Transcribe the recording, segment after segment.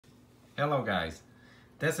Hello guys.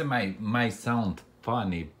 This might sound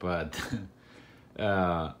funny, but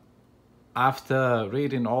uh, after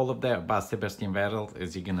reading all of that about Sebastian Vettel,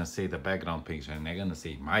 as you're gonna see the background picture, and you're gonna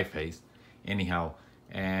see my face, anyhow.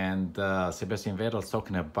 And Sebastian Vettel's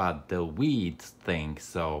talking about the weed thing,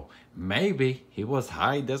 so maybe he was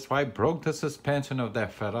high. That's why broke the suspension of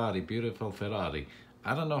that Ferrari, beautiful Ferrari.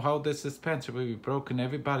 I don't know how the suspension will be broken.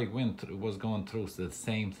 Everybody was going through the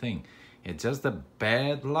same thing. It's just a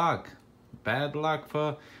bad luck. Bad luck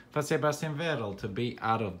for Sebastian Vettel to be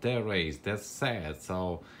out of their race. That's sad.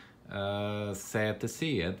 So sad to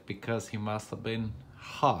see it because he must have been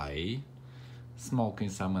high, smoking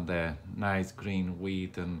some of the nice green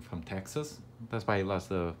weed and from Texas. That's why he lost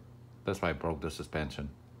the. That's why he broke the suspension.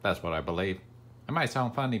 That's what I believe. It might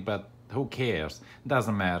sound funny, but who cares?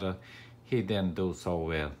 Doesn't matter. He didn't do so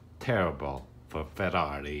well. Terrible for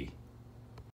Ferrari.